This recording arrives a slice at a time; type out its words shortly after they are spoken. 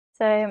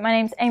So my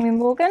name's Amy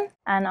Morgan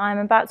and I'm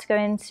about to go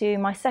into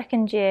my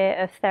second year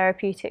of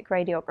therapeutic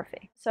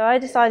radiography. So I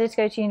decided to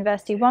go to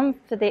university, one,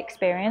 for the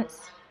experience,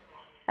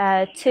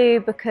 two,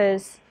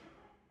 because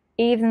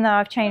even though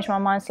I've changed my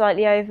mind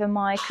slightly over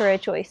my career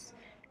choice,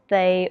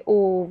 they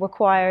all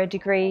require a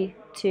degree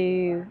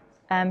to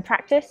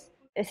practice.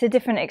 It's a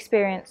different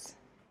experience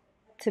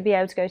to be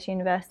able to go to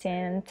university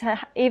and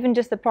even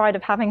just the pride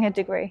of having a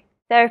degree.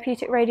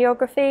 Therapeutic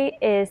radiography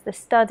is the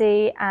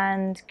study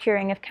and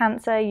curing of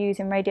cancer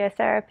using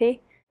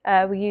radiotherapy.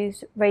 We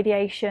use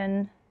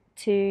radiation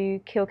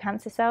to kill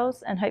cancer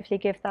cells and hopefully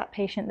give that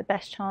patient the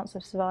best chance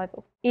of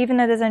survival. Even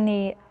though there's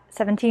only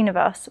 17 of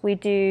us, we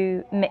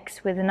do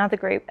mix with another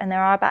group, and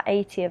there are about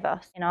 80 of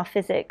us in our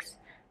physics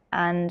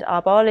and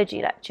our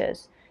biology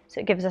lectures. So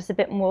it gives us a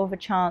bit more of a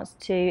chance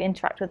to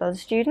interact with other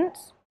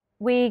students.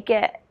 We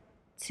get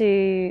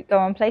to go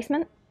on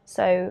placement,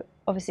 so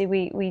obviously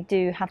we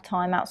do have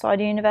time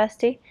outside of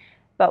university,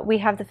 but we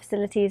have the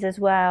facilities as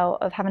well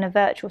of having a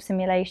virtual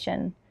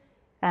simulation,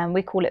 and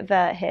we call it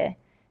VERT here.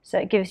 So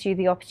it gives you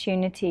the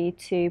opportunity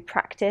to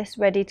practice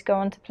ready to go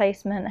on to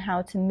placement,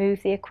 how to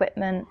move the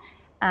equipment,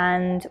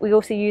 and we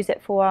also use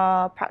it for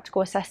our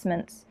practical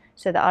assessments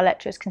so that our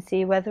lecturers can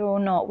see whether or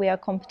not we are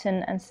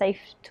competent and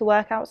safe to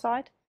work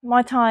outside.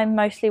 My time,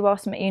 mostly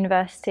whilst I'm at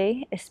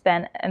university, is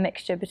spent a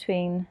mixture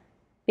between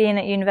being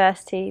at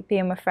university,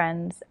 being with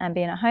friends, and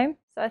being at home.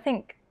 So I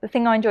think the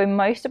thing I enjoy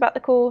most about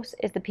the course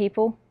is the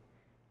people.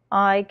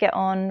 I get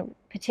on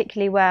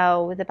particularly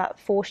well with about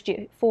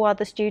four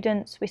other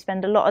students. We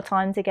spend a lot of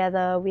time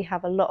together. We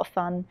have a lot of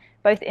fun,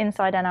 both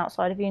inside and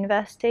outside of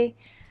university.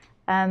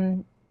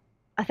 I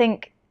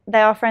think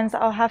they are friends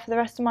that I'll have for the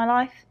rest of my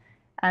life,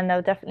 and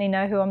they'll definitely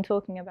know who I'm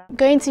talking about.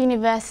 Going to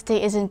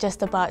university isn't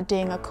just about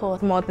doing a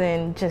course. More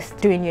than just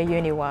doing your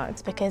uni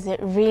work. Because it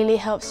really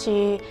helps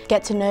you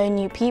get to know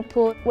new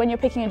people. When you're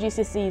picking your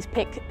GCSEs,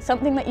 pick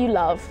something that you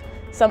love,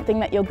 something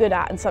that you're good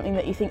at, and something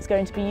that you think is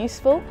going to be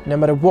useful. No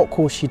matter what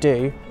course you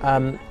do,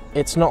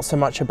 it's not so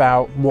much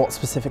about what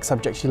specific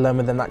subjects you learn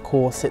within that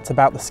course, it's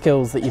about the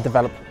skills that you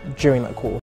develop during that course.